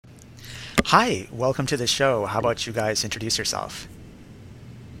Hi, welcome to the show. How about you guys introduce yourself?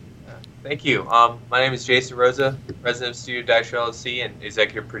 Thank you. My name is Jason Rosa, president of Studio Dash LLC and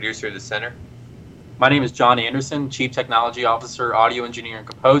executive producer of the center. My name is John Anderson, Chief Technology Officer, Audio Engineer, and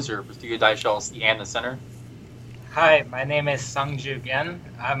Composer for Studio Dash LLC and the Center. Hi, my name is Sangju Gen.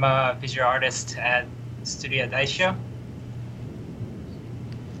 I'm a visual artist at Studio Daisho.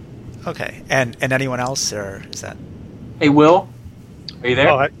 Okay, and anyone else, or is that? Hey, Will, are you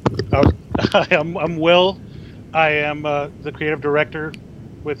there? I'm Will. I am the creative director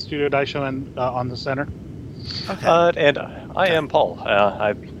with Studio Daisho and on the center. Okay. And I am Paul.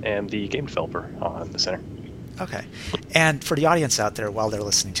 I am the game developer on the center. Okay. And for the audience out there, while they're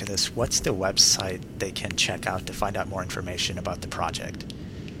listening to this, what's the website they can check out to find out more information about the project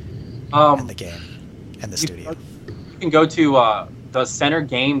and the game and the studio? You can go to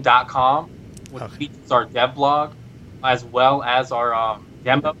thecentergame.com, which features our dev blog, as well as our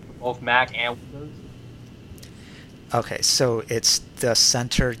demo for both Mac and Windows. Okay, so it's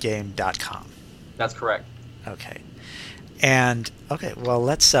thecentergame.com. That's correct. Okay. And, okay, well,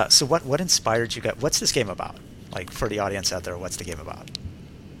 let's, so what inspired you guys? What's this game about? Like, for the audience out there, what's the game about?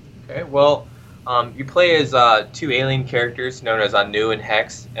 Okay, well, you play as two alien characters known as Anu and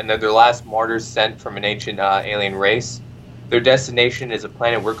Hex, and they're their last martyrs sent from an ancient alien race. Their destination is a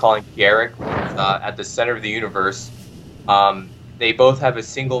planet we're calling Garrick, at the center of the universe. They both have a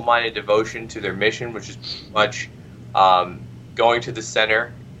single-minded devotion to their mission, which is pretty much going to the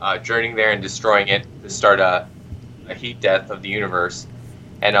center, journeying there and destroying it to start a heat death of the universe.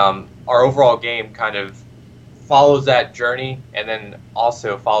 And our overall game kind of follows that journey and then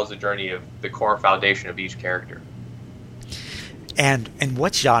also follows the journey of the core foundation of each character. And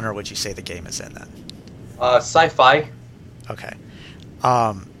what genre would you say the game is in then? Sci-fi. Okay.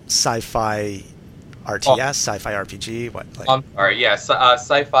 Sci-fi RTS, sci-fi RPG, what? Like? Sorry, yeah,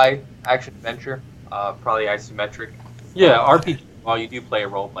 sci-fi action adventure, probably isometric. Yeah, RPG. Well, you do play a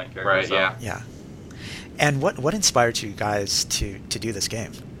role-playing character. Right. So. Yeah. Yeah. And what inspired you guys to do this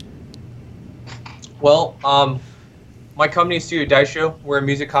game? Well, my company is Studio Daisho. We're a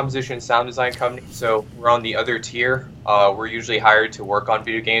music composition and sound design company, so we're on the other tier. We're usually hired to work on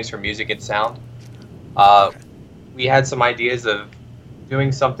video games for music and sound. We had some ideas of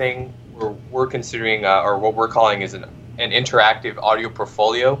doing something where we're considering, or what we're calling is an interactive audio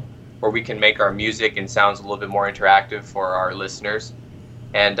portfolio, where we can make our music and sounds a little bit more interactive for our listeners.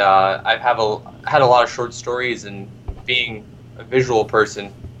 And I had a lot of short stories, and being a visual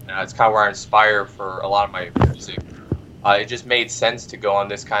person, it's kind of where I inspire for a lot of my music. It just made sense to go on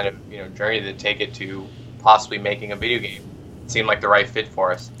this kind of journey to take it to possibly making a video game. It seemed like the right fit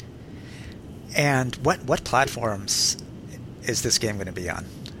for us. And what platforms is this game going to be on?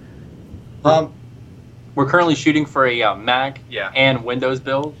 We're currently shooting for a Mac and Windows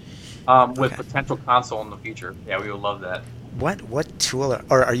build with potential console in the future. Yeah, we would love that. What tool,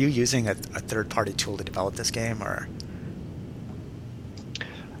 or are you using a third-party tool to develop this game, or?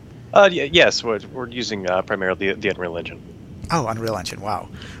 Yes, we're using primarily the Unreal Engine. Oh, Unreal Engine, wow.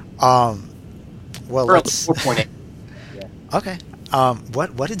 Well, let's... 4.8. Yeah. Okay.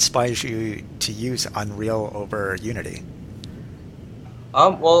 What inspires you to use Unreal over Unity?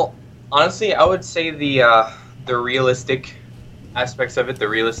 Well, honestly, I would say the realistic aspects of it, the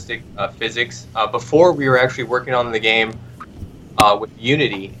realistic physics. Before we were actually working on the game with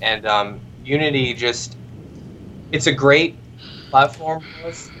Unity, and Unity it's a great platform for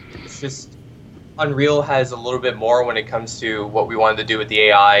us. It's just Unreal has a little bit more when it comes to what we wanted to do with the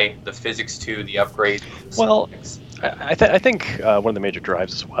AI, the physics too, the upgrade. Well, I think one of the major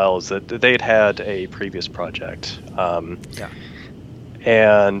drives as well is that they had a previous project, and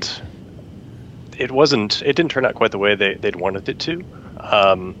it didn't turn out quite the way they'd wanted it to,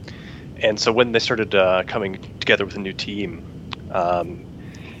 and so when they started coming together with a new team,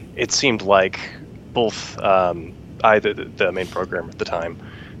 it seemed like both I, the main programmer at the time,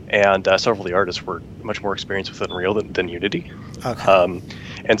 and several of the artists were much more experienced with Unreal than Unity. Okay.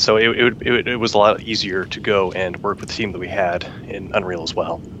 And so it was a lot easier to go and work with the team that we had in Unreal as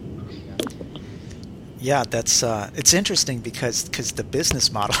well. Yeah, that's it's interesting because the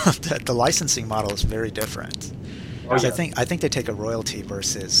business model, the licensing model is very different. I think they take a royalty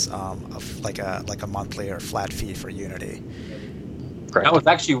versus like a monthly or flat fee for Unity. Correct. That was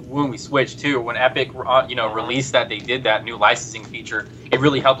actually when we switched too. When Epic, released that they did that new licensing feature, it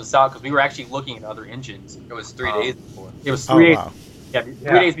really helped us out because we were actually looking at other engines. It was 3 days before. It was 3 days. Wow. Yeah,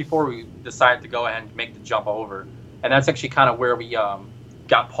 3 days before we decided to go ahead and make the jump over, and that's actually kind of where we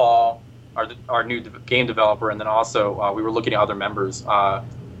got Paul, our new game developer, and then also we were looking at other members.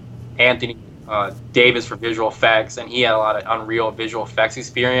 Anthony Davis for visual effects, and he had a lot of Unreal visual effects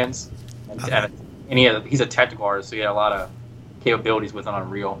experience. And he's a technical artist, so he had a lot of capabilities with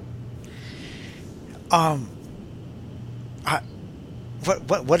Unreal.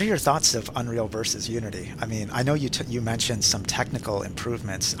 What are your thoughts of Unreal versus Unity? I mean, I know you mentioned some technical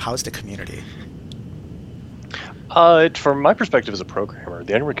improvements. How's the community? From my perspective as a programmer,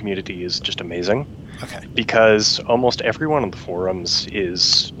 the Unreal community is just amazing. Okay. Because almost everyone on the forums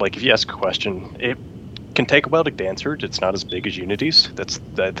is, like, if you ask a question, it can take a while to get answered. It's not as big as Unity's. That's,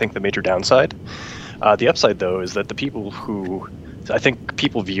 I think, the major downside. The upside, though, is that the people who... I think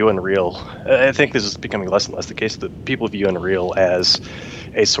people view Unreal... I think this is becoming less and less the case, that people view Unreal as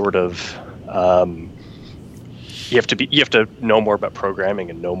a sort of... You have to know more about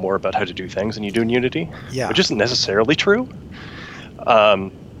programming and know more about how to do things than you do in Unity, which isn't necessarily true.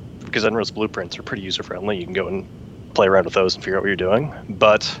 Because Unreal's blueprints are pretty user-friendly. You can go and play around with those and figure out what you're doing.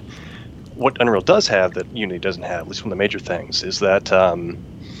 But what Unreal does have that Unity doesn't have, at least one of the major things, is that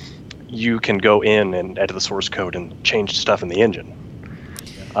you can go in and edit the source code and change stuff in the engine.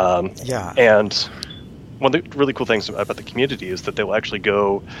 And one of the really cool things about the community is that they'll actually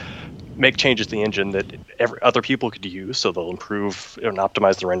go make changes to the engine that other people could use, so they'll improve and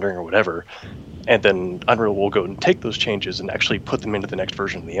optimize the rendering or whatever, and then Unreal will go and take those changes and actually put them into the next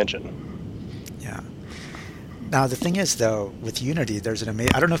version of the engine. Yeah. Now the thing is, though, with Unity, there's I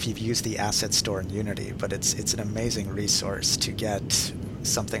don't know if you've used the asset store in Unity, but it's an amazing resource to get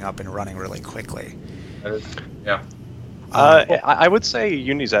something up and running really quickly. Yeah. I would say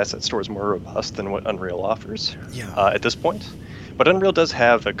Unity's asset store is more robust than what Unreal offers at this point. But Unreal does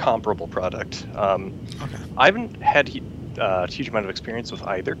have a comparable product. I haven't had a huge amount of experience with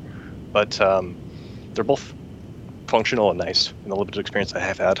either, but they're both functional and nice in the limited experience I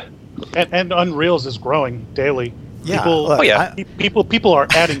have had. And Unreal's is growing daily. Yeah, People are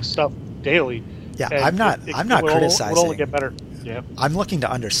adding stuff daily. Yeah, I'm not criticizing. It will only get better. Yeah. I'm looking to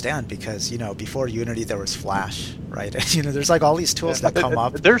understand because, before Unity there was Flash, right? And, there's like all these tools that come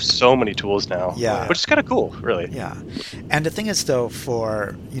up. There's so many tools now. Yeah. Which is kind of cool, really. Yeah. And the thing is, though,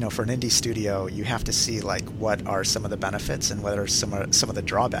 for an indie studio, you have to see like what are some of the benefits and what are some of the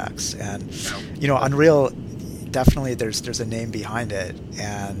drawbacks. And, Unreal, definitely there's a name behind it.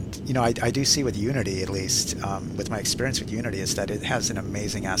 And, I do see with Unity, at least, with my experience with Unity, is that it has an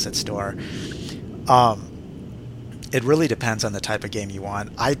amazing asset store. It really depends on the type of game you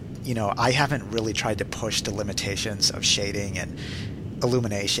want. I haven't really tried to push the limitations of shading and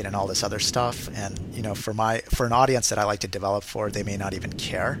illumination and all this other stuff. And for an audience that I like to develop for, they may not even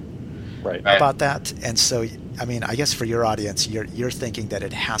care about that. And so, I mean, I guess for your audience, you're thinking that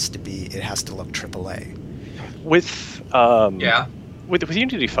it has to look AAA. With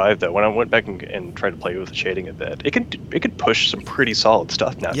Unity 5, though, when I went back and tried to play with the shading a bit, it could push some pretty solid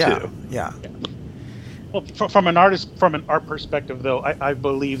stuff now too. Yeah. Well, from an art perspective, though, I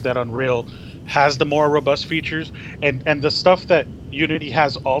believe that Unreal has the more robust features, and the stuff that Unity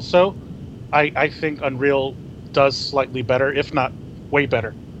has also, I think Unreal does slightly better, if not way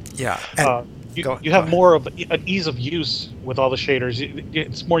better. Yeah. You have more of an ease of use with all the shaders.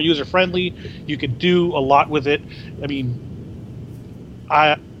 It's more user friendly. You could do a lot with it. I mean,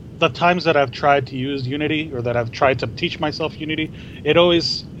 the times that I've tried to use Unity, or that I've tried to teach myself Unity, it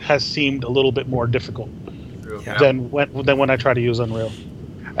always has seemed a little bit more difficult than when I try to use Unreal.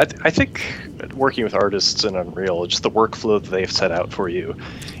 I think working with artists in Unreal, just the workflow that they've set out for you,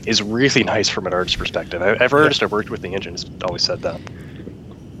 is really nice from an artist's perspective. Every artist I've worked with in the engine has always said that.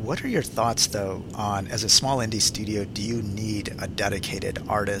 What are your thoughts, though, on, as a small indie studio, do you need a dedicated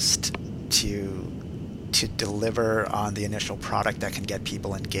artist to deliver on the initial product that can get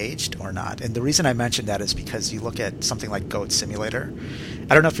people engaged or not? And the reason I mention that is because you look at something like Goat Simulator.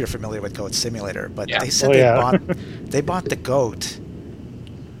 I don't know if you're familiar with Goat Simulator, but they said they bought the goat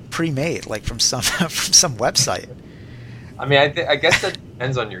pre-made, like from some website. I mean, I guess that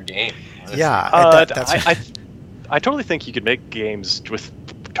depends on your game. Honestly. Yeah, I totally think you could make games with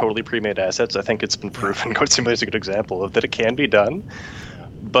totally pre-made assets. I think it's been proven. Goat Simulator is a good example of that. It can be done,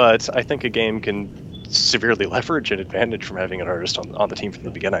 but I think a game can severely leverage an advantage from having an artist on the team from the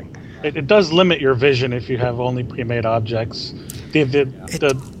beginning. It does limit your vision if you have only pre-made objects.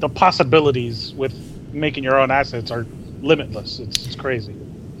 The possibilities with making your own assets are limitless. It's crazy.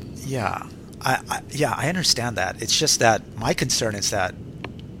 Yeah, I understand that. It's just that my concern is that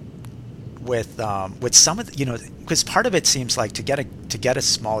with some of the, because part of it seems like to get a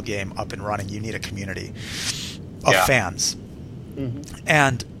small game up and running, you need a community of fans,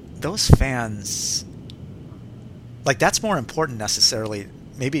 and those fans. Like, that's more important necessarily,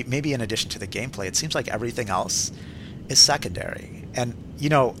 maybe in addition to the gameplay. It seems like everything else is secondary. And,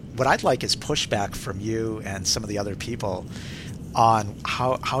 what I'd like is pushback from you and some of the other people on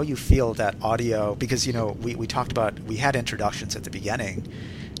how you feel that audio, because we talked about, we had introductions at the beginning,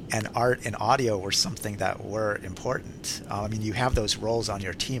 and art and audio were something that were important. I mean, you have those roles on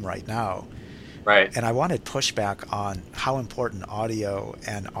your team right now, Right. and I wanted pushback on how important audio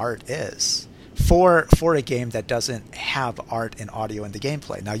and art is for a game that doesn't have art and audio in the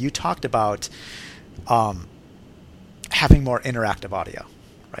gameplay. Now, you talked about having more interactive audio,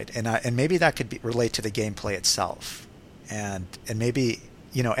 right? And maybe that could relate to the gameplay itself, and maybe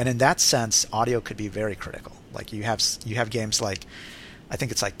and in that sense, audio could be very critical. Like you have games like, I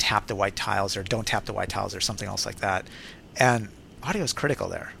think it's like tap the white tiles or don't tap the white tiles or something else like that, and audio is critical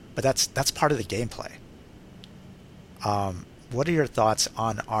there. But that's part of the gameplay. What are your thoughts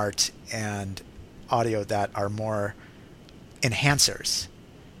on art and audio that are more enhancers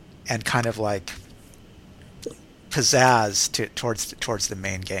and kind of like pizzazz towards the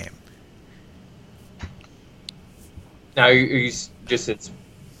main game? Now, are you just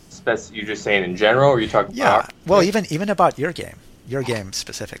you're just saying in general, or are you talking about? Well, even about your game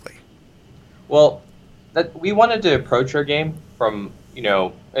specifically. Well, we wanted to approach our game from,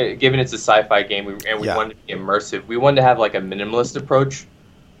 given it's a sci-fi game, we wanted to be immersive. We wanted to have like a minimalist approach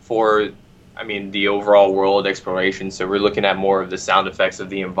for, the overall world exploration. So we're looking at more of the sound effects of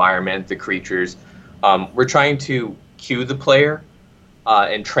the environment, the creatures. We're trying to cue the player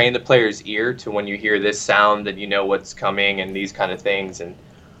and train the player's ear to, when you hear this sound, that you know what's coming and these kind of things. And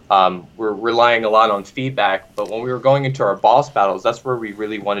we're relying a lot on feedback. But when we were going into our boss battles, that's where we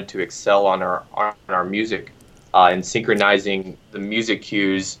really wanted to excel on our music and synchronizing the music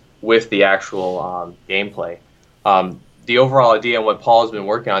cues with the actual gameplay. The overall idea and what Paul has been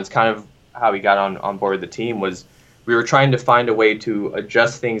working on is kind of how he got on board the team, was we were trying to find a way to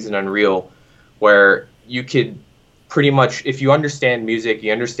adjust things in Unreal where you could pretty much, if you understand music,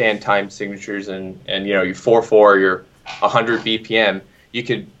 you understand time signatures, and you're 4/4, you're 100 BPM, you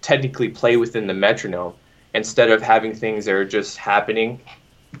could technically play within the metronome instead of having things that are just happening.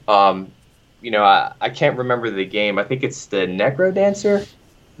 I can't remember the game. I think it's the Necro Dancer.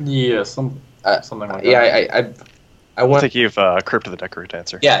 Yeah, something like that. Yeah, I think you've Crypt of the Necro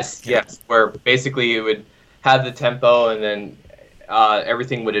Dancer. Yes, where basically it would have the tempo, and then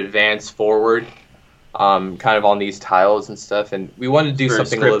everything would advance forward, kind of on these tiles and stuff. And we wanted to do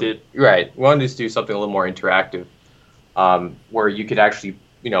something scripted. Right. We wanted to do something a little more interactive, where you could actually,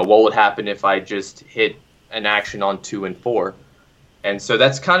 what would happen if I just hit an action on 2 and 4. And so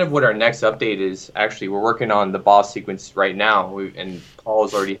that's kind of what our next update is. Actually, we're working on the boss sequence right now, and Paul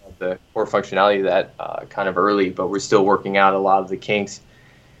has already had the core functionality of that kind of early, but we're still working out a lot of the kinks.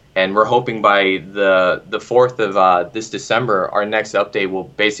 And we're hoping by the 4th of this December, our next update will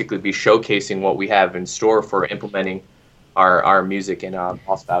basically be showcasing what we have in store for implementing our music in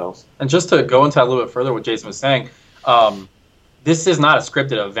boss battles. And just to go into that a little bit further, what Jason was saying, this is not a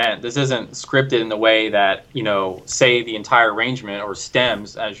scripted event. This isn't scripted in the way that, say the entire arrangement or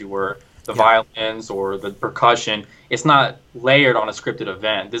stems, as you were, the violins or the percussion. It's not layered on a scripted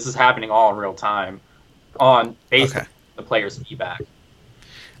event. This is happening all in real time, based on the player's feedback.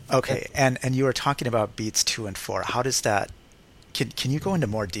 Okay, and you were talking about beats 2 and 4. How does that? Can you go into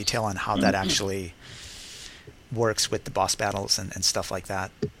more detail on how that actually works with the boss battles and stuff like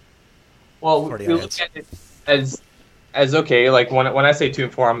that? Well, we look at it as okay. Like when I say 2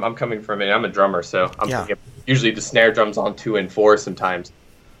 and 4, I'm coming from it. I'm a drummer, so I'm thinking usually the snare drum's on 2 and 4 sometimes.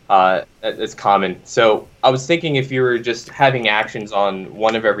 It's common. So I was thinking if you were just having actions on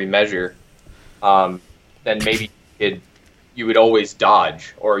one of every measure, then maybe you would always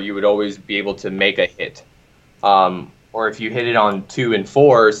dodge, or you would always be able to make a hit. Or if you hit it on 2 and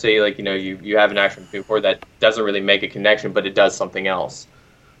 4, say like you have an action 2 and 4 that doesn't really make a connection, but it does something else.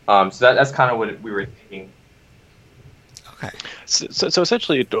 So that's kind of what we were thinking. Okay. So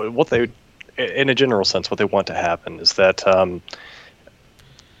essentially, what they, in a general sense, what they want to happen is that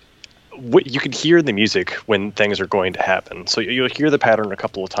you can hear the music when things are going to happen. So you'll hear the pattern a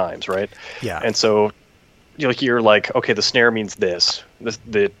couple of times, right? Yeah. And so you'll hear like, okay, the snare means this,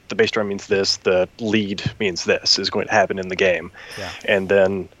 the bass drum means this, the lead means this is going to happen in the game. Yeah. And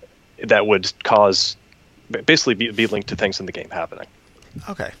then that would basically be linked to things in the game happening.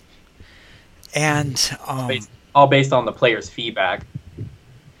 Okay. And all based on the player's feedback.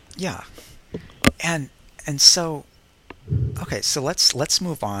 Yeah. And so okay, so let's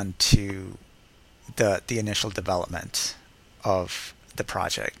move on to the initial development of the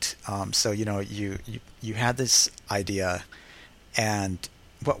project. So you had this idea, and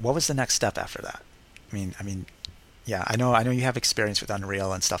what was the next step after that? I mean, yeah, I know you have experience with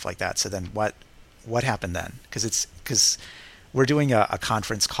Unreal and stuff like that. So then what happened then? Because we're doing a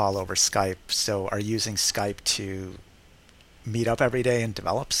conference call over Skype. So are you using Skype to meet up every day and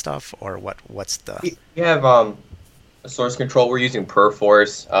develop stuff, or what's the? We have a source control. We're using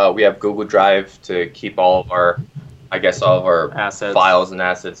Perforce. We have Google Drive to keep all of our, Assets. files and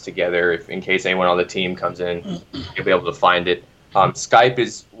assets together. If in case anyone on the team comes in, you'll be able to find it. Skype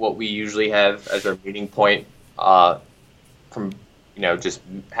is what we usually have as our meeting point. From just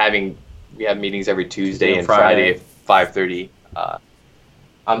we have meetings every Tuesday and Friday at 5:30.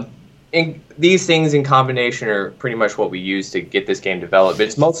 These things in combination are pretty much what we use to get this game developed. But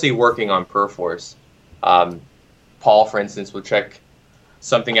it's mostly working on Perforce. Paul, for instance, will check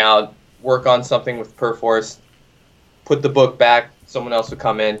something out, work on something with Perforce, put the book back. Someone else would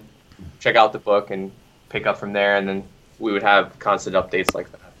come in, check out the book, and pick up from there. And then we would have constant updates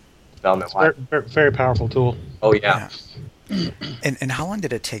like that. Development-wise. Very, very powerful tool. Oh yeah. And how long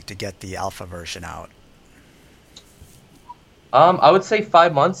did it take to get the alpha version out? I would say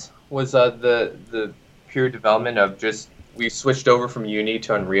 5 months was the pure development of just we switched over from Unity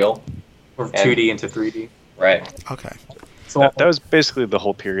to Unreal, Or 2D into 3D. right? Okay. So That was basically the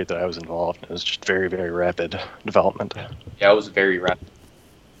whole period that I was involved. It was just very, very rapid development. Yeah, it was very rapid.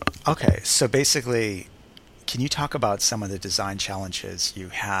 Okay, so basically, can you talk about some of the design challenges you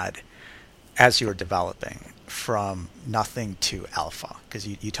had as you were developing from nothing to alpha? Because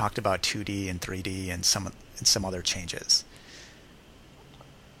you talked about 2D and 3D and some other changes.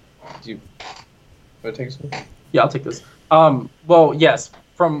 Do you want to take this one? Yeah, I'll take this. Well, yes,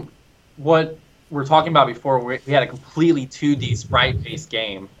 from what we're talking about before, we had a completely 2D sprite-based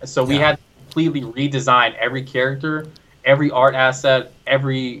game. So we had to completely redesign every character, every art asset,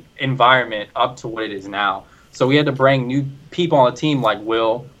 every environment up to what it is now. So we had to bring new people on the team like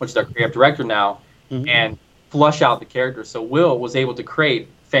Will, which is our creative director now, and flush out the characters. So Will was able to create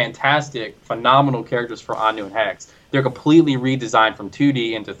fantastic, phenomenal characters for Anu and Hex. They're completely redesigned from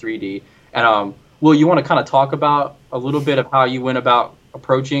 2D into 3D. And Will, you want to kind of talk about a little bit of how you went about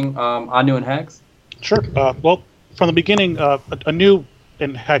approaching Anu and Hex? Sure. Well, from the beginning, Anu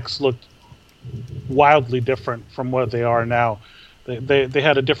and Hex looked wildly different from what they are now. They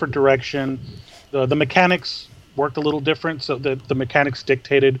had a different direction. The mechanics worked a little different, so the mechanics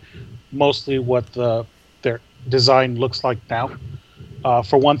dictated mostly what their design looks like now.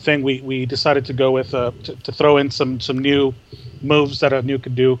 For one thing, we decided to go with to throw in some new moves that Anu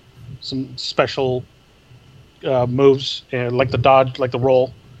could do, some special moves like the dodge, like the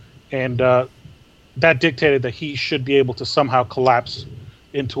roll, and that dictated that he should be able to somehow collapse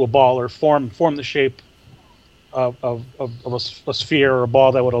into a ball or form the shape of a sphere or a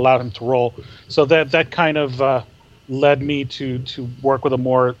ball that would allow him to roll. So that kind of led me to work with a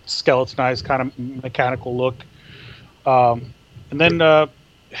more skeletonized kind of mechanical look. And then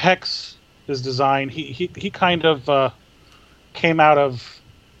Hex, his design, he kind of came out of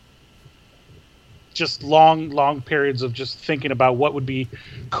just long periods of just thinking about what would be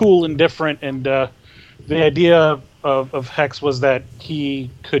cool and different. And the idea of Hex was that he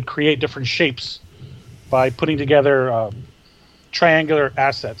could create different shapes by putting together triangular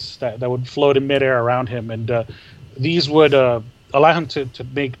assets that would float in midair around him. And these would allow him to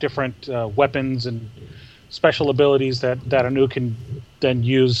make different weapons and special abilities that Anu can then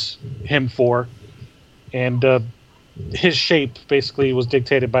use him for. And his shape basically was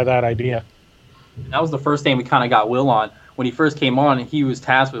dictated by that idea. That was the first thing we kind of got Will on. When he first came on, he was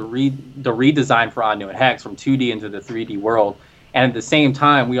tasked with the redesign for Anu and Hex from 2D into the 3D world. And at the same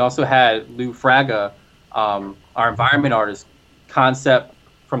time, we also had Lou Fraga, our environment artist, concept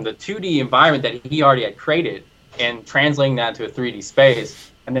from the 2D environment that he already had created and translating that to a 3D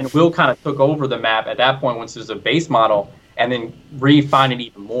space. And then Will kind of took over the map at that point once there's a base model and then refined it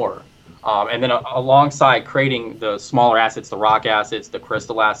even more. And then alongside creating the smaller assets, the rock assets, the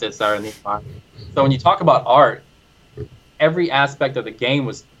crystal assets that are in the environment. So when you talk about art, every aspect of the game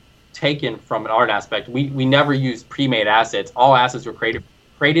was taken from an art aspect. We never used pre-made assets. All assets were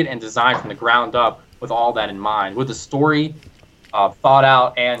created and designed from the ground up with all that in mind, with the story thought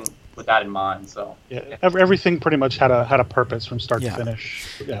out and with that in mind. So yeah, everything pretty much had a purpose from start to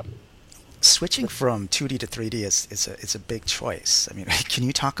finish. Yeah. Switching from 2D to 3D is a big choice. I mean, can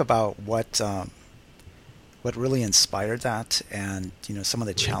you talk about what really inspired that, and some of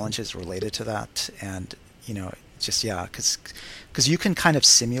the challenges related to that, and just because you can kind of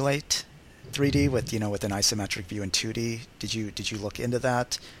simulate 3D with with an isometric view in 2D. Did you look into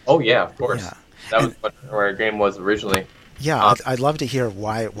that? Oh yeah, of course. Yeah. That was what our game was originally. Yeah, I'd love to hear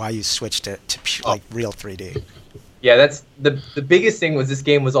why you switched it to like real 3D. Yeah, that's the biggest thing was this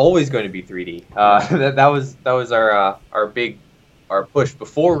game was always going to be 3D. That was our push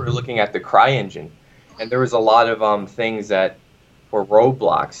before we were looking at the CryEngine, and there was a lot of things that were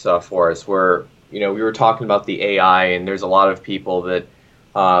roadblocks for us where we were talking about the AI, and there's a lot of people that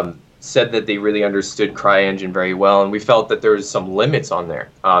said that they really understood CryEngine very well, and we felt that there was some limits on there.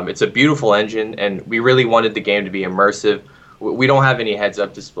 It's a beautiful engine, and we really wanted the game to be immersive. We don't have any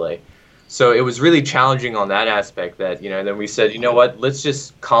heads-up display. So it was really challenging on that aspect that, then we said, let's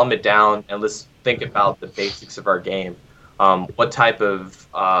just calm it down and let's think about the basics of our game. What type of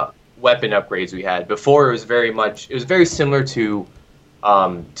weapon upgrades we had. Before it was very similar to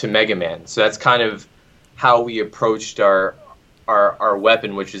Mega Man. So that's kind of how we approached our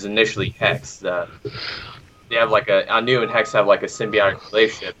weapon, which is initially Hex. They have Anu and Hex have like a symbiotic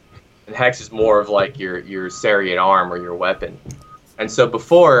relationship, and Hex is more of like your Seriate arm or your weapon. And so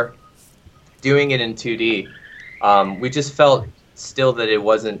before doing it in 2D, we just felt still that it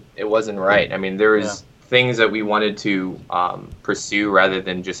wasn't right. I mean, there was things that we wanted to pursue rather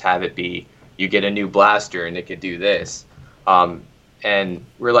than just have it be you get a new blaster and it could do this. And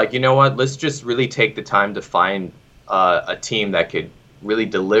we're like, let's just really take the time to find a team that could really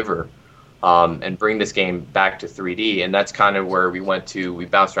deliver and bring this game back to 3D. And that's kind of where we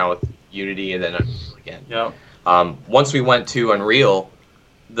bounced around with Unity and then Unreal again. Yeah. Once we went to Unreal,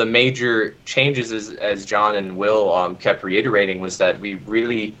 the major changes, as John and Will kept reiterating, was that we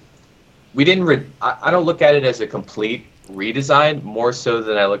didn't. I don't look at it as a complete redesign, more so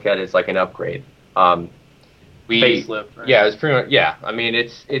than I look at it as like an upgrade. Facelift. Right? Yeah, it's pretty much. Yeah, I mean,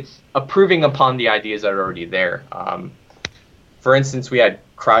 it's improving upon the ideas that are already there. For instance, we had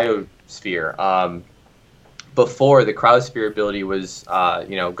Cryosphere. Before, the Cryosphere ability was,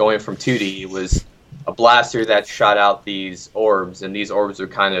 going from 2D, it was a blaster that shot out these orbs, and these orbs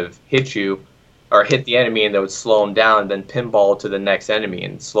would kind of hit you, or hit the enemy, and they would slow them down, and then pinball to the next enemy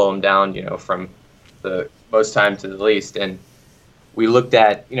and slow them down, from the most time to the least. And we looked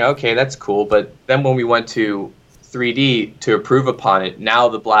at, okay, that's cool, but then when we went to 3D to improve upon it, now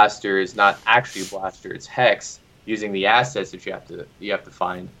the blaster is not actually a blaster, it's Hex, using the assets that you have to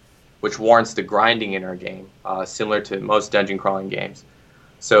find, which warrants the grinding in our game, similar to most dungeon crawling games.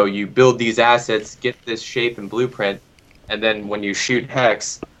 So you build these assets, get this shape and blueprint, and then when you shoot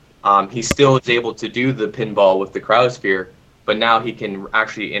Hex, he still is able to do the pinball with the Cryosphere, but now he can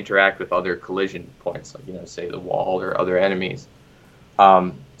actually interact with other collision points, like, say the wall or other enemies.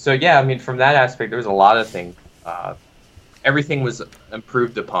 So yeah, I mean, from that aspect, there was a lot of things. Everything was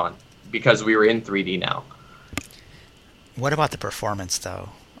improved upon because we were in 3D now. What about the performance, though?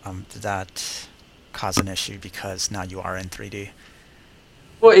 Did that cause an issue because now you are in 3D?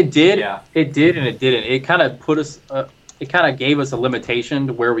 Well, it did. Yeah. It did, and it didn't. It kind of put us. It kind of gave us a limitation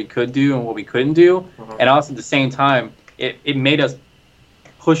to where we could do and what we couldn't do, and also at the same time, it made us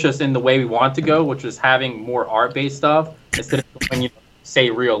push us in the way we want to go, which was having more art-based stuff instead of when you say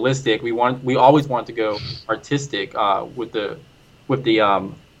realistic. We always want to go artistic with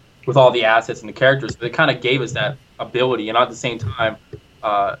all the assets and the characters. But it kind of gave us that ability, and at the same time,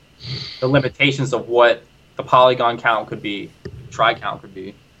 the limitations of what the polygon count could be, try count could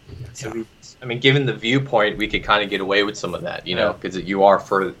be. So given the viewpoint, we could kind of get away with some of that, because you're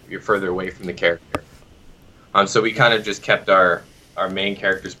further away from the character. So we kind of just kept our main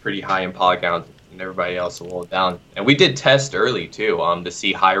characters pretty high in polygons, and everybody else a little down. And we did test early too, to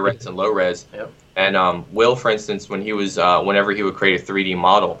see high res and low res. Yep. And Will, for instance, when he was whenever he would create a 3D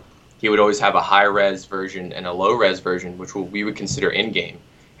model, he would always have a high res version and a low res version, which we would consider in game.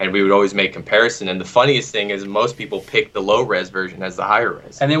 And we would always make comparison. And the funniest thing is most people pick the low res version as the higher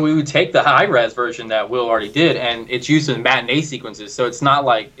res. And then we would take the high res version that Will already did, and it's used in matinee sequences. So it's not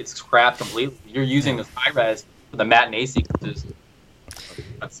like it's scrapped completely. You're using this high res for the matinee sequences.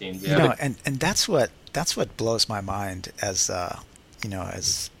 Cutscenes, and that's what blows my mind as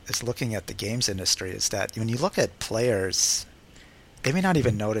as looking at the games industry, is that when you look at players, they may not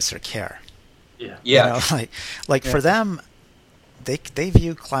even notice or care. Yeah. For them, they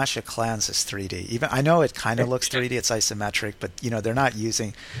view Clash of Clans as 3D. Even I know it kind of looks 3D, it's isometric, but they're not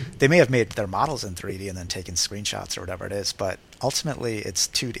using. They may have made their models in 3D and then taken screenshots or whatever it is, but ultimately it's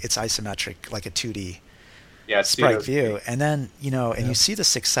 2D. It's isometric, like a 2D sprite view. And then and you see the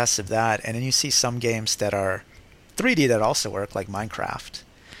success of that, and then you see some games that are 3D that also work, like Minecraft,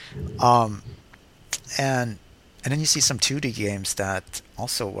 and then you see some 2D games that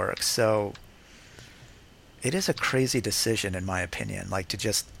also work. So it is a crazy decision, in my opinion, like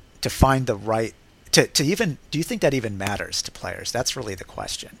to find the right to even. Do you think that even matters to players? That's really the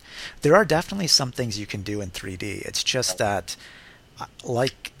question. There are definitely some things you can do in 3D. It's just that,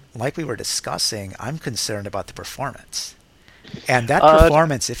 like we were discussing, I'm concerned about the performance, and that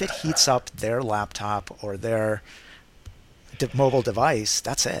performance, if it heats up their laptop or their mobile device,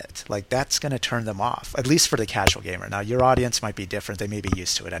 that's it. Like, that's going to turn them off, at least for the casual gamer. Now, your audience might be different; they may be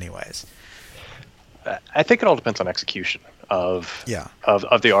used to it anyways. I think it all depends on execution of Yeah.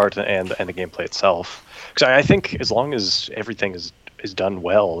 of the art and the gameplay itself. Because I think as long as everything is done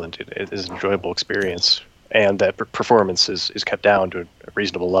well and it is an enjoyable experience, and that performance is kept down to a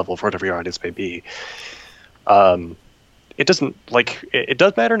reasonable level for whatever your audience may be, it doesn't it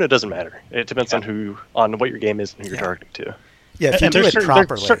does matter and it doesn't matter. It depends on what your game is and who you're targeting to. Yeah, if you And do there's it properly.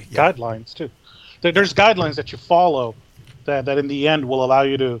 there's certain guidelines too. There's guidelines that you follow that in the end will allow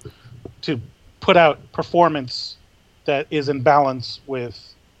you to put out performance that is in balance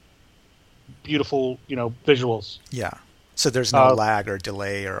with beautiful, visuals. Yeah. So there's no lag or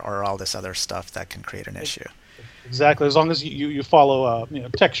delay or all this other stuff that can create an issue. Exactly. As long as you follow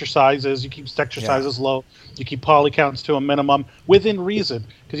texture sizes, you keep texture sizes low, you keep poly counts to a minimum within reason,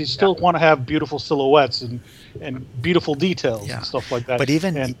 because you still want to have beautiful silhouettes and beautiful details and stuff like that. But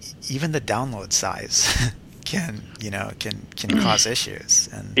even the download size can cause issues,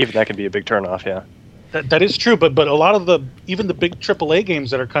 and even that can be a big turnoff. Yeah. That is true, but a lot of even the big AAA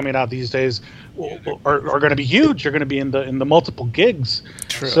games that are coming out these days are going to be huge. They're going to be in the multiple gigs.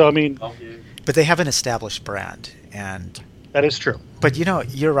 True. So I mean, but they have an established brand, and that is true. But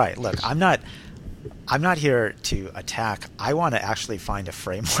you're right. Look, I'm not here to attack. I want to actually find a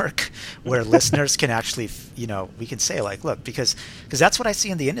framework where listeners can actually, we can say like, look, because that's what I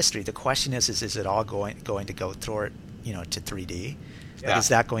see in the industry. The question is it all going to go toward, to 3D? Like, is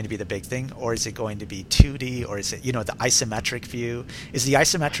that going to be the big thing, or is it going to be 2D, or is it, the isometric view? Is the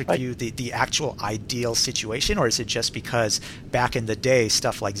isometric view the actual ideal situation, or is it just because back in the day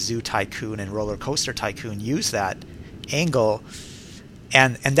stuff like Zoo Tycoon and Roller Coaster Tycoon used that angle,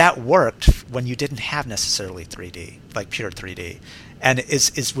 and that worked when you didn't have necessarily 3D, like pure 3D? And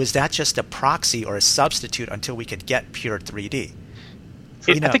was that just a proxy or a substitute until we could get pure 3D?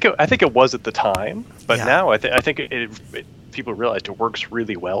 I think it was at the time, but now I think it people realized it works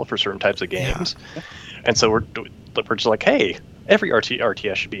really well for certain types of games, and so we're just like, hey, every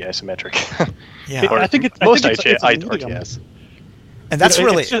RTS should be isometric. I think it's most RTS, and that's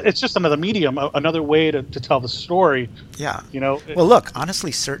it's just another medium, another way to tell the story. Yeah, well, look,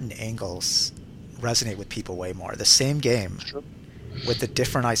 honestly, certain angles resonate with people way more. The same game with a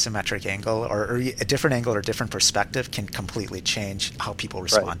different isometric angle or a different angle or different perspective can completely change how people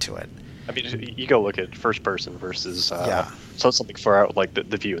respond to it. I mean, you go look at first person versus something far out like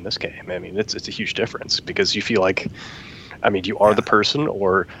the view in this game. I mean, it's a huge difference because you feel like, you are the person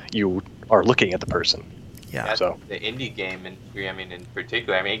or you are looking at the person. Yeah. So the indie game, in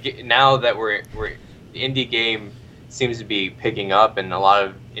particular, now that we're the indie game seems to be picking up, and a lot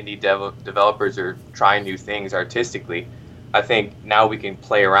of indie developers are trying new things artistically. I think now we can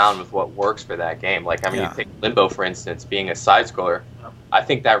play around with what works for that game. Like, you take Limbo, for instance, being a side-scroller. I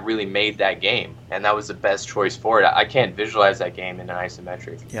think that really made that game, and that was the best choice for it. I can't visualize that game in an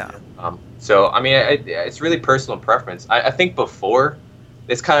isometric. Yeah. It's really personal preference. I think before,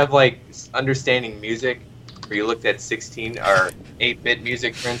 it's kind of like understanding music, where you looked at 16 or 8-bit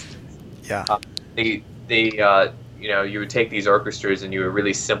music, for instance. Yeah. You would take these orchestras and you would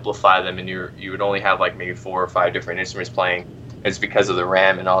really simplify them, and you would only have like maybe 4 or 5 different instruments playing. It's because of the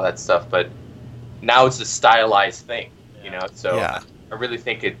RAM and all that stuff. But now it's a stylized thing, So I really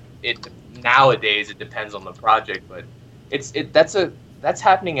think it nowadays it depends on the project, but that's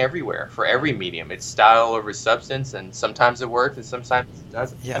happening everywhere for every medium. It's style over substance, and sometimes it works and sometimes it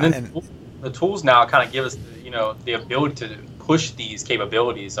doesn't. Yeah, and then the tools now kind of give us the ability to push these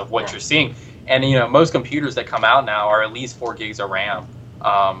capabilities of what you're seeing. And most computers that come out now are at least 4 gigs of RAM.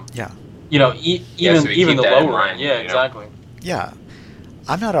 Even the lower end. Yeah, exactly. Yeah,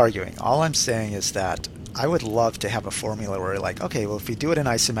 I'm not arguing. All I'm saying is that I would love to have a formula where, like, okay, well, if we do it in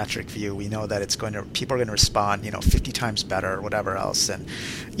isometric view, we know that people are going to respond, 50 times better or whatever else, and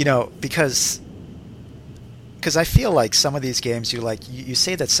because I feel like some of these games, you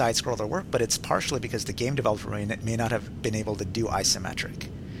say that side scroller work, but it's partially because the game developer may not have been able to do isometric.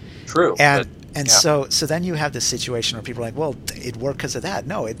 True. So then you have this situation where people are like, well, it worked because of that.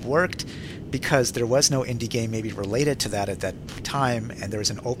 No, it worked because there was no indie game maybe related to that at that time, and there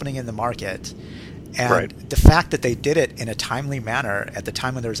was an opening in the market. And the fact that they did it in a timely manner at the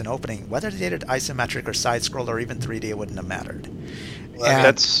time when there was an opening, whether they did it isometric or side scroll or even 3D, it wouldn't have mattered. Well,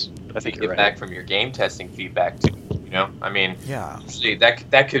 I think you're right. Back from your game testing feedback too. Usually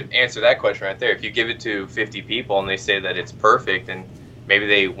that could answer that question right there. If you give it to 50 people and they say that it's perfect, and maybe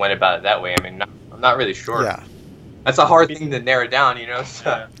they went about it that way. I'm not really sure. Yeah. That's a hard thing to narrow down,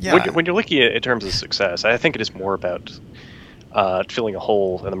 So. Yeah. When you're looking at in terms of success, I think it is more about filling a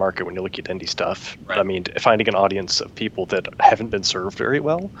hole in the market when you're looking at indie stuff. Right. Finding an audience of people that haven't been served very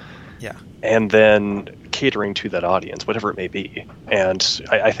well. Yeah. And then catering to that audience, whatever it may be. And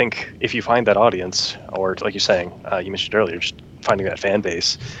I think if you find that audience, or like you're saying, you mentioned earlier, just finding that fan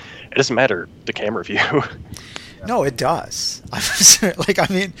base, it doesn't matter the camera view. No, it does. Like, I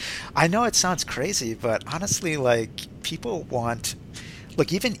mean, I know it sounds crazy, but honestly, like, people want.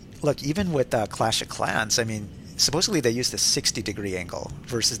 Even with Clash of Clans, I mean, supposedly they used a 60-degree angle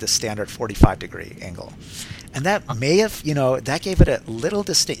versus the standard 45-degree angle, and that may have, that gave it a little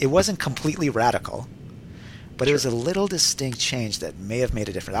distinct. It wasn't completely radical, but it was a little distinct change that may have made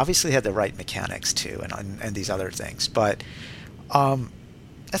a difference. Obviously, it had the right mechanics too, and these other things, but.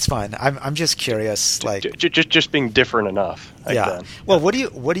 That's fine. I'm just curious, like just being different enough. Yeah. Well, what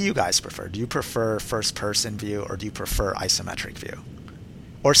do you guys prefer? Do you prefer first person view, or do you prefer isometric view,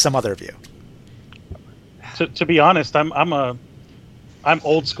 or some other view? To be honest, I'm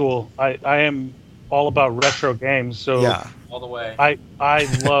old school. I am all about retro games. So yeah, all the way. I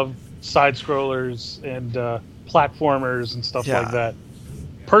love side scrollers and platformers and stuff like that.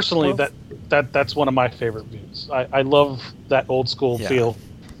 Personally, that's one of my favorite views. I love that old school feel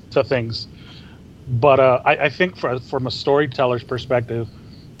to things, but I think from a storyteller's perspective,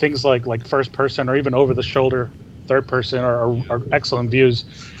 things like first person or even over the shoulder third person are excellent views.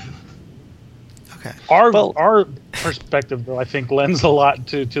 Okay. Our perspective, though, I think lends a lot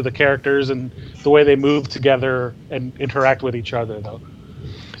to the characters and the way they move together and interact with each other, though.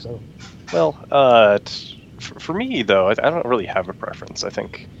 So, for me though, I don't really have a preference. I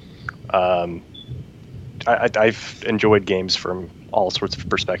think I've enjoyed games from all sorts of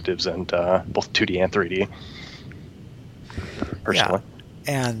perspectives, and both 2D and 3D. Personally,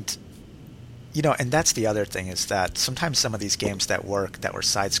 and and that's the other thing, is that sometimes some of these games that were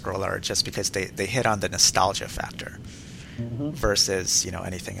side scroller are just because they hit on the nostalgia factor versus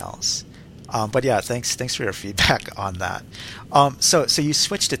anything else. But yeah, thanks for your feedback on that. So you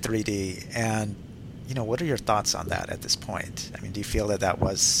switched to 3D, and what are your thoughts on that at this point? I mean, do you feel that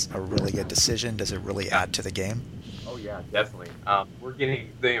was a really good decision? Does it really add to the game? Oh yeah, definitely. We're getting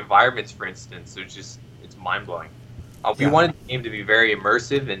the environments, for instance. It's mind-blowing. We wanted the game to be very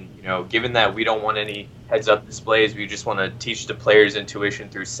immersive, and given that we don't want any heads-up displays, we just want to teach the player's intuition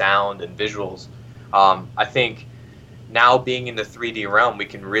through sound and visuals. I think now being in the 3D realm, we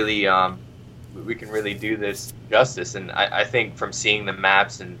can really do this justice. And I think from seeing the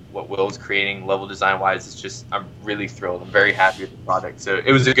maps and what Will's creating level design-wise, I'm really thrilled. I'm very happy with the product. So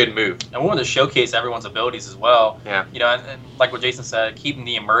it was a good move. And we wanted to showcase everyone's abilities as well. Yeah. And like what Jason said, keeping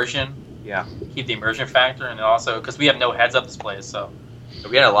the immersion. Yeah. Keep the immersion factor, and also because we have no heads-up displays, so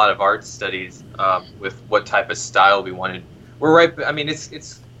we had a lot of art studies with what type of style we wanted. We're right. I mean,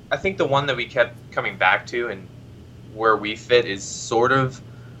 it's. I think the one that we kept coming back to and where we fit is sort of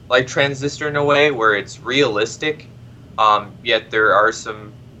like Transistor in a way, where it's realistic, yet there are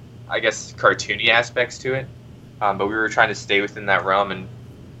some, I guess, cartoony aspects to it. But we were trying to stay within that realm, and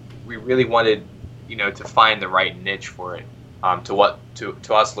we really wanted, to find the right niche for it. To what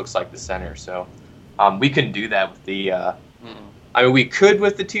to us looks like the center. So we couldn't do that with the. I mean, we could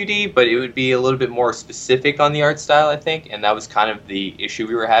with the 2D, but it would be a little bit more specific on the art style, I think, and that was kind of the issue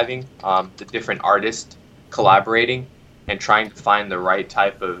we were having. The different artists collaborating and trying to find the right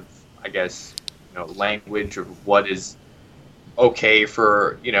type of, I guess, language of what is okay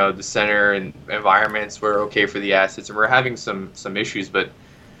for the center and environments. We're okay for the assets, and we're having some issues. But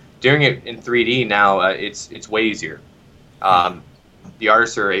doing it in 3D now, it's way easier. The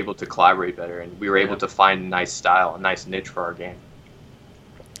artists are able to collaborate better, and we were able to find a nice style, a nice niche for our game.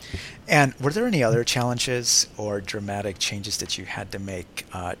 And were there any other challenges or dramatic changes that you had to make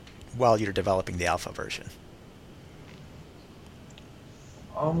while you're developing the alpha version?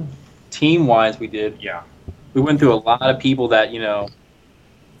 Team-wise, we did. Yeah. We went through a lot of people that,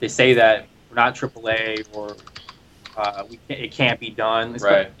 they say that we're not AAA or it can't be done.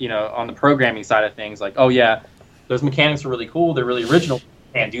 Right. On the programming side of things, like, oh, yeah, those mechanics are really cool, they're really original,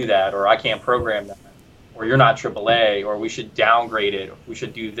 can't do that, or I can't program that, or you're not AAA, or we should downgrade it, or we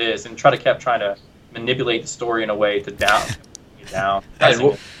should do this, and kept trying to manipulate the story in a way to down.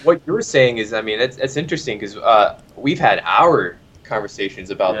 And what you were saying is, I mean, that's interesting, because we've had our conversations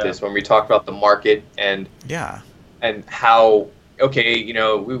about this when we talked about the market and how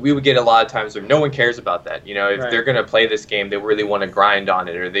we would get a lot of times where no one cares about that. If they're going to play this game, they really want to grind on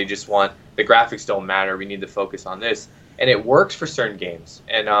it, or they just want the graphics don't matter. We need to focus on this, and it works for certain games.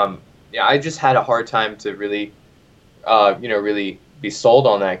 And I just had a hard time to really, really be sold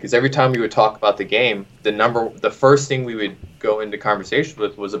on that, because every time we would talk about the game, the first thing we would go into conversation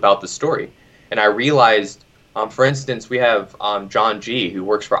with was about the story. And I realized, for instance, we have John G, who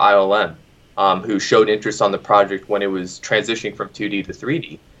works for ILM. Who showed interest on the project when it was transitioning from 2D to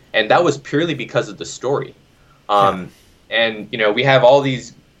 3D. and that was purely because of the story. And we have all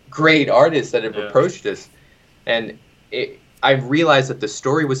these great artists that have approached us, and I realized that the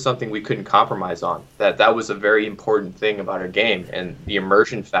story was something we couldn't compromise on. That was a very important thing about our game, and the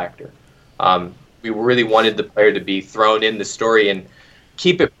immersion factor. We really wanted the player to be thrown in the story and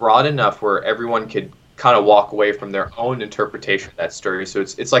keep it broad enough where everyone could kind of walk away from their own interpretation of that story. So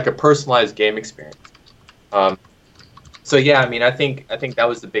it's like a personalized game experience. So yeah, I mean, I think that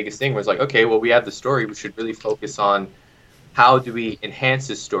was the biggest thing. Was like, okay, well, we have the story. We should really focus on how do we enhance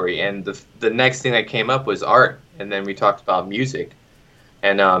this story. And the next thing that came up was art, and then we talked about music,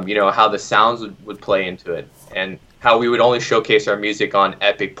 and how the sounds would play into it, and how we would only showcase our music on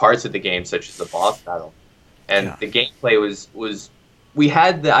epic parts of the game, such as the boss battle. And the gameplay was we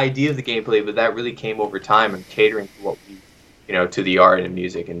had the idea of the gameplay, but that really came over time and catering to what we, to the art and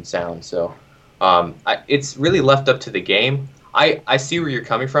music and sound. So it's really left up to the game. I see where you're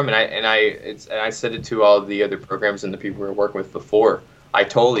coming from, and I said it to all the other programs and the people we were working with before. I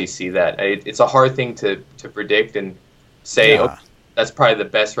totally see that. It's a hard thing to predict and say, oh, that's probably the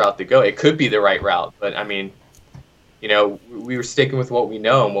best route to go. It could be the right route, but I mean, we were sticking with what we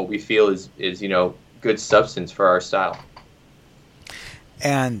know and what we feel is good substance for our style.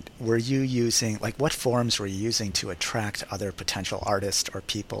 And were you using, what forums were you using to attract other potential artists or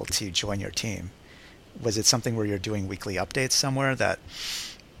people to join your team? Was it something where you're doing weekly updates somewhere that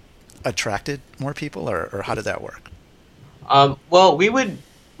attracted more people, or how did that work? Well,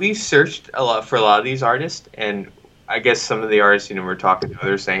 we searched a lot for a lot of these artists, and I guess some of the artists, we're talking to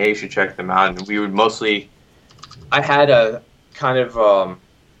others saying, hey, you should check them out. And we would mostly, I had a kind of,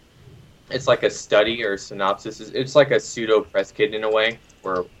 it's like a study or synopsis. It's like a pseudo press kit in a way,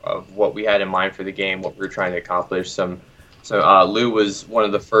 of what we had in mind for the game, what we were trying to accomplish. So Lou was one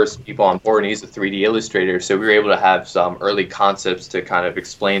of the first people on board, and he's a 3D illustrator, so we were able to have some early concepts to kind of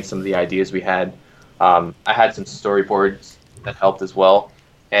explain some of the ideas we had. I had some storyboards that helped as well,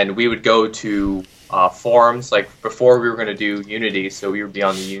 and we would go to forums, like before we were going to do Unity, so we would be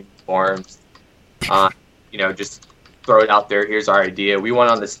on the Unity forums, just throw it out there, here's our idea. We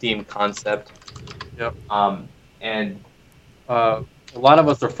went on the Steam concept. Yep. And a lot of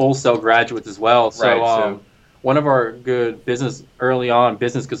us are Full Sail graduates as well, so... Right, one of our good business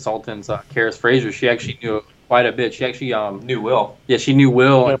consultants, Karis Fraser, she actually knew quite a bit. She actually knew Will. Yeah, she knew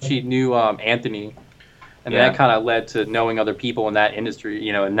Will, and she knew Anthony, and that kind of led to knowing other people in that industry,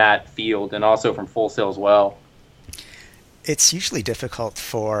 in that field, and also from Full Sail as well. It's usually difficult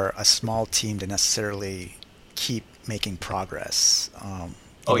for a small team to necessarily keep making progress.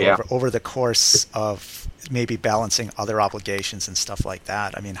 Over the course of maybe balancing other obligations and stuff like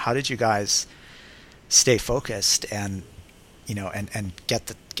that. I mean, how did you guys stay focused and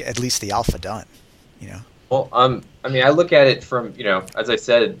get at least the alpha done? Well, I mean, I look at it from, as I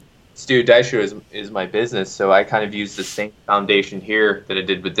said, Studio Daisho is my business, so I kind of use the same foundation here that I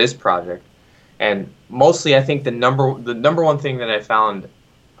did with this project. And mostly, I think the number one thing that I found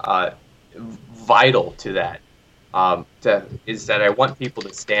vital to that is that I want people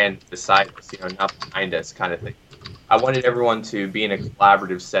to stand beside us, not behind us, kind of thing. I wanted everyone to be in a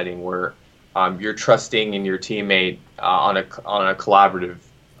collaborative setting where you're trusting in your teammate on a collaborative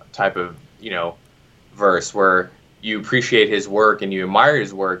type of verse where you appreciate his work and you admire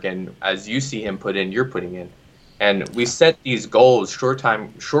his work, and as you see him put in, you're putting in. And we set these goals, short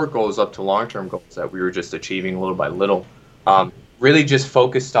goals up to long-term goals that we were just achieving little by little. Really just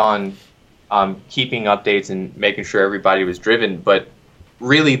focused on keeping updates and making sure everybody was driven. But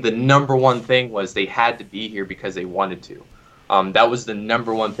really the number one thing was they had to be here because they wanted to. That was the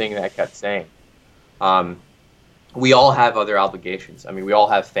number one thing that I kept saying. We all have other obligations. I mean, we all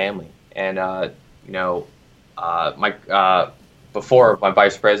have family. And, before my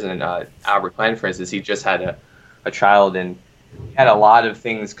vice president, Albert Klein, for instance, he just had a child, and he had a lot of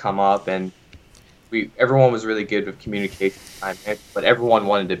things come up, and everyone was really good with communication, but everyone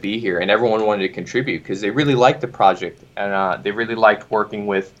wanted to be here, and everyone wanted to contribute because they really liked the project, and they really liked working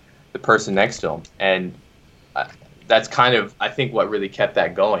with the person next to them. And that's kind of, I think, what really kept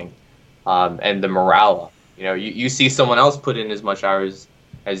that going, and the morale. You see someone else put in as much hours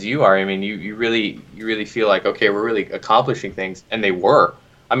as you are. I mean, you really feel like, okay, we're really accomplishing things, and they were.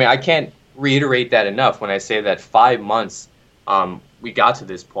 I mean, I can't reiterate that enough when I say that 5 months we got to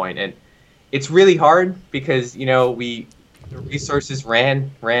this point, and it's really hard because the resources ran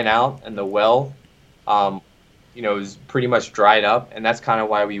out, and the well is pretty much dried up, and that's kind of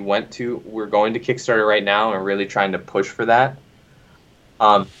why we're going to Kickstarter right now and really trying to push for that.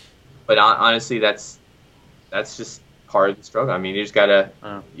 But honestly, that's just part of the struggle. I mean, you just gotta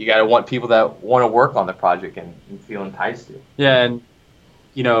want people that want to work on the project and feel enticed to. Yeah, and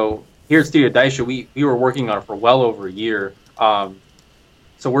here at Studio Daisho, we were working on it for well over a year.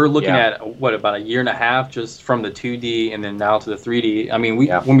 So we're looking at about a year and a half just from the 2D and then now to the 3D. I mean,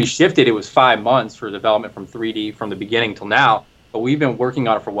 when we shifted, it was 5 months for development from 3D from the beginning till now. But we've been working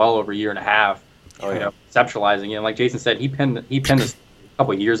on it for well over a year and a half. Conceptualizing it. And like Jason said, he penned this a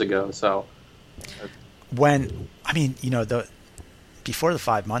couple of years ago. So before the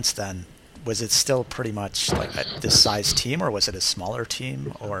 5 months, then was it still pretty much like this size team, or was it a smaller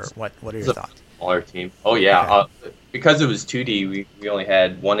team, or what? What are your thoughts? Smaller team. Oh yeah, because it was 2D, we only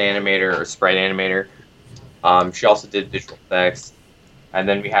had one animator or sprite animator. She also did visual effects, and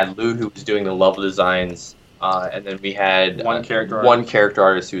then we had Lou who was doing the level designs, and then we had one character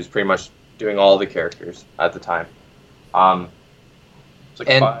artist who was pretty much doing all the characters at the time. It's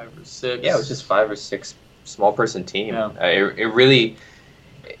like 5 or 6. Yeah, it was just 5 or 6 small person team. Yeah.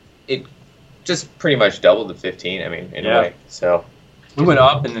 It just pretty much doubled the 15. I mean, in a way. So we went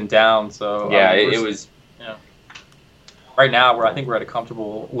up and then down. So it was. Yeah. Right now, I think we're at a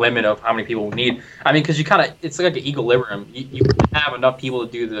comfortable limit of how many people we need. I mean, because it's like an equilibrium. You have enough people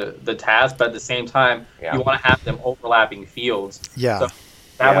to do the task, but at the same time, you want to have them overlapping fields. Yeah. So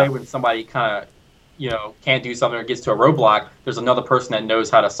that way, when somebody kind of can't do something or gets to a roadblock, there's another person that knows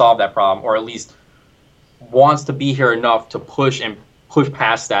how to solve that problem, or at least wants to be here enough to push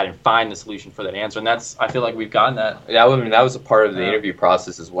past that and find the solution for that answer. And I feel like we've gotten that. Yeah, I mean, that was a part of the interview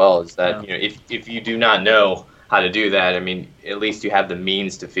process as well, is that if you do not know how to do that, I mean, at least you have the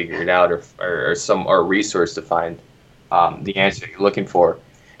means to figure it out, or a resource to find the answer you're looking for.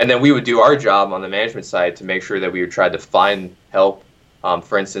 And then we would do our job on the management side to make sure that we would try to find help.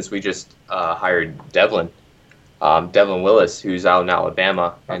 For instance, we just hired Devlin Willis, who's out in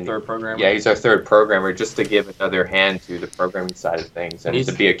Alabama. Our third programmer. Yeah, he's our third programmer, just to give another hand to the programming side of things and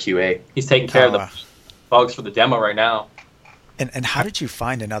to be a QA. He's taking care of the bugs for the demo right now. And how did you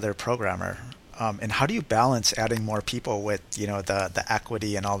find another programmer? And how do you balance adding more people with the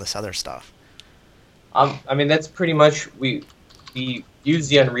equity and all this other stuff? I mean, that's pretty much we use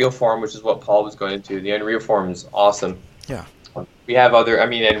the Unreal Form, which is what Paul was going into. The Unreal Form is awesome. Yeah. We have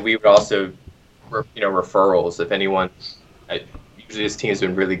and we would also, referrals. If anyone, usually this team's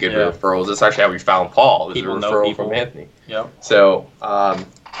been really good with referrals. That's actually how we found Paul. It was a referral from Anthony. Yeah. So, the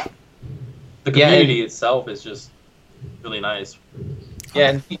community itself is just really nice.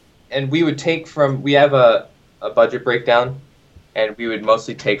 Yeah, and we would take we have a budget breakdown, and we would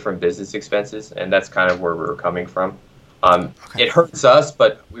mostly take from business expenses, and that's kind of where we were coming from. It hurts us,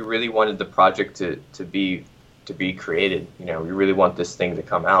 but we really wanted the project to be created. We really want this thing to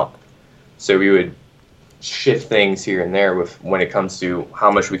come out. So we would shift things here and there when it comes to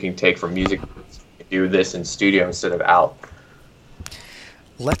how much we can take from music, do this in studio instead of out.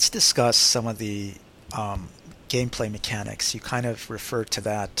 Let's discuss some of the gameplay mechanics. You kind of referred to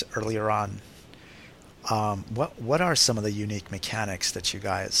that earlier on. What are some of the unique mechanics that you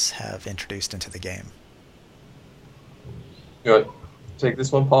guys have introduced into the game? You want to take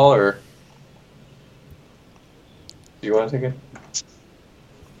this one, Paul, or do you want to take it?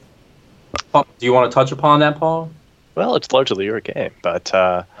 Do you want to touch upon that, Paul? Well, it's largely your game, but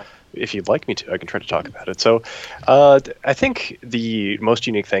if you'd like me to, I can try to talk about it. So I think the most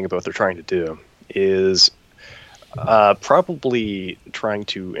unique thing about what they're trying to do is probably trying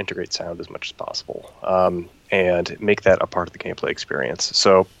to integrate sound as much as possible and make that a part of the gameplay experience.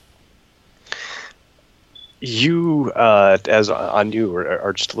 So you, as Anu,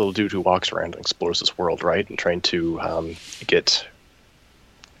 are just a little dude who walks around and explores this world, right? And trying to get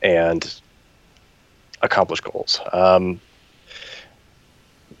and accomplish goals.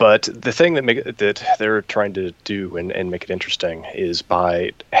 But the thing that they're trying to do and make it interesting is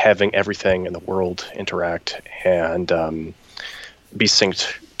by having everything in the world interact and be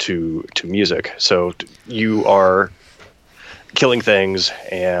synced to music. So you are killing things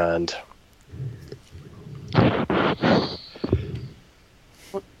and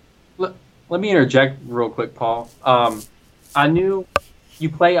let me interject real quick, Paul. Anu, you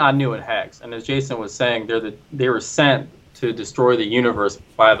play Anu and Hex, and as Jason was saying, they were sent to destroy the universe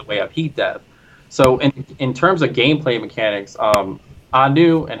by the way of heat death. So in terms of gameplay mechanics,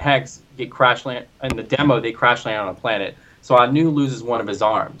 Anu and Hex get crash land in the demo. They crash land on a planet. So Anu loses one of his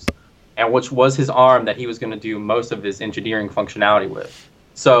arms, and which was his arm that he was going to do most of his engineering functionality with.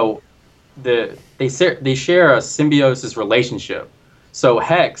 So they share a symbiosis relationship. So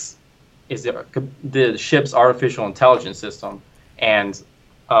Hex is the ship's artificial intelligence system, and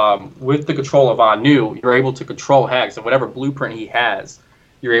with the control of Anu, you're able to control Hex, and whatever blueprint he has,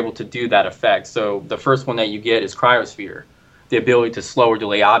 you're able to do that effect. So the first one that you get is Cryosphere, the ability to slow or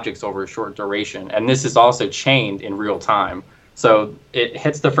delay objects over a short duration. And this is also chained in real time. So it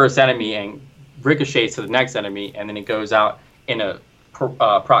hits the first enemy and ricochets to the next enemy, and then it goes out in a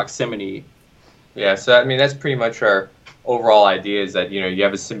proximity. Yeah, so I mean that's pretty much our overall idea is that you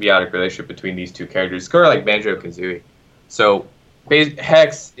have a symbiotic relationship between these two characters. It's kind of like Banjo-Kazooie. So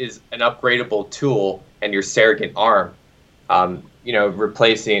Hex is an upgradable tool and your surrogate arm.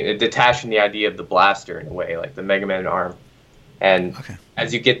 Detaching the idea of the blaster in a way, like the Mega Man arm. And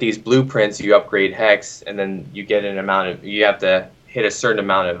as you get these blueprints, you upgrade Hex, and then you get you have to hit a certain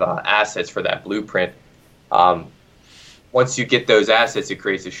amount of assets for that blueprint. Once you get those assets, it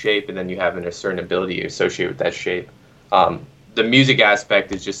creates a shape, and then you have a certain ability associated with that shape. The music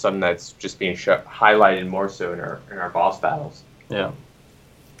aspect is just something that's just being highlighted more so in our boss battles. Yeah.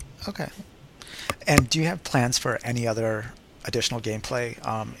 Okay. And do you have plans for any other additional gameplay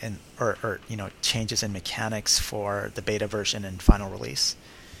or changes in mechanics for the beta version and final release?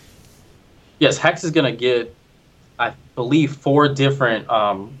 Yes, Hex is going to get, I believe, 4 different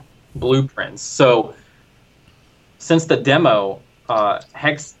blueprints. So since the demo,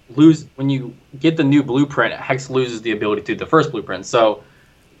 Hex when you get the new blueprint, Hex loses the ability to do the first blueprint. So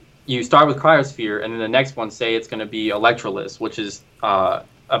you start with Cryosphere, and then the next one, say it's going to be Electrolyst, which is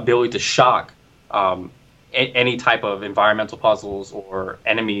ability to shock any type of environmental puzzles or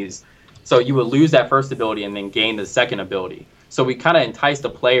enemies. So you would lose that first ability and then gain the second ability. So we kind of entice the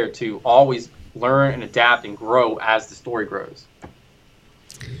player to always learn and adapt and grow as the story grows.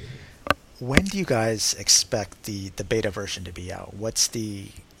 When do you guys expect the beta version to be out? What's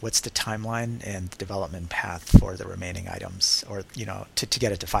the timeline and development path for the remaining items, or to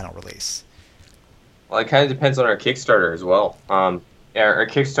get it to final release? Well, it kind of depends on our Kickstarter as well. Our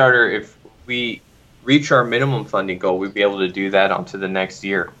Kickstarter, if we reach our minimum funding goal, we'd be able to do that onto the next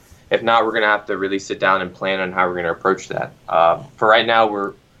year. If not, we're going to have to really sit down and plan on how we're going to approach that. For right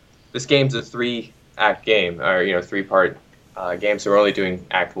now, this game's a 3-act game, or 3-part game, so we're only doing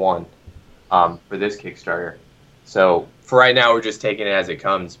Act 1 for this Kickstarter. So for right now, we're just taking it as it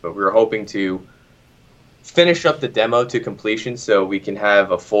comes, but we're hoping to finish up the demo to completion so we can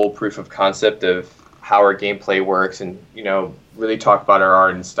have a full proof of concept of how our gameplay works, and really talk about our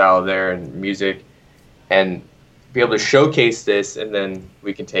art and style there and music, and be able to showcase this, and then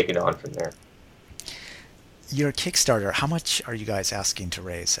we can take it on from there. Your Kickstarter, how much are you guys asking to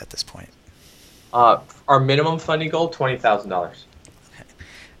raise at this point? Our minimum funding goal, $20,000. Okay.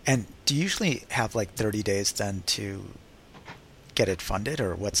 And do you usually have like 30 days then to get it funded,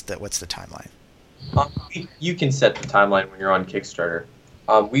 or what's the timeline? You can set the timeline when you're on Kickstarter.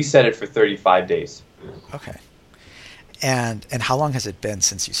 We set it for 35 days. Okay. And how long has it been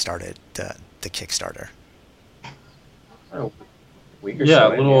since you started the Kickstarter? A week or Yeah, so.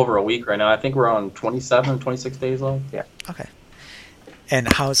 a little over a week right now. I think we're on 27, 26 days left. Yeah. Okay.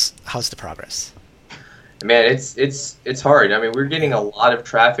 And how's the progress? Man, it's hard. I mean, we're getting a lot of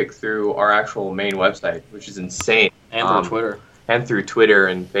traffic through our actual main website, which is insane. And through Twitter. And through Twitter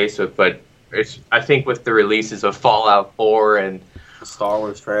and Facebook. But I think with the releases of Fallout 4 and The Star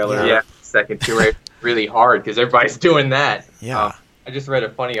Wars trailer. yeah, second Tomb Raider, really hard because everybody's doing that. Yeah. I just read a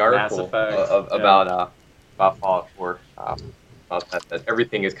funny article about Fallout 4. About that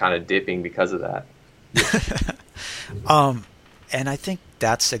everything is kind of dipping because of that. And I think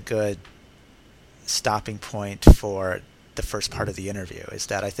that's a good stopping point for the first part of the interview, is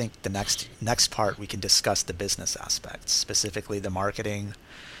that I think the next part we can discuss the business aspects, specifically the marketing,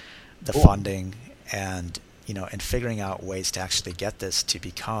 the funding, and and figuring out ways to actually get this to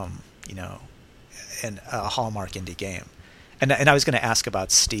become a hallmark indie game. And I was going to ask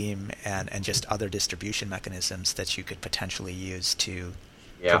about Steam and just other distribution mechanisms that you could potentially use to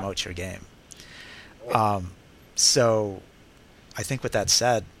promote your game. So I think with that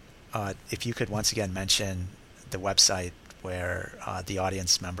said, if you could once again mention the website where the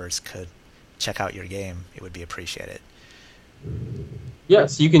audience members could check out your game, it would be appreciated.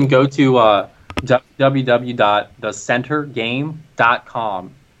 Yes, you can go to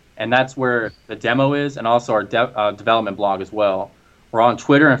www.thecentergame.com, and that's where the demo is, and also our development blog as well. We're on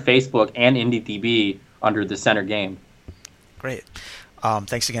Twitter and Facebook and IndieDB under The Center Game. Great.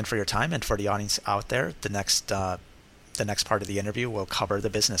 Thanks again for your time, and for the audience out there, the next part of the interview will cover the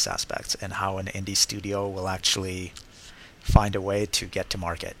business aspects and how an indie studio will actually find a way to get to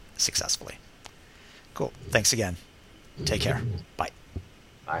market successfully. Cool. Thanks again. Take care. Bye.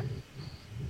 Bye.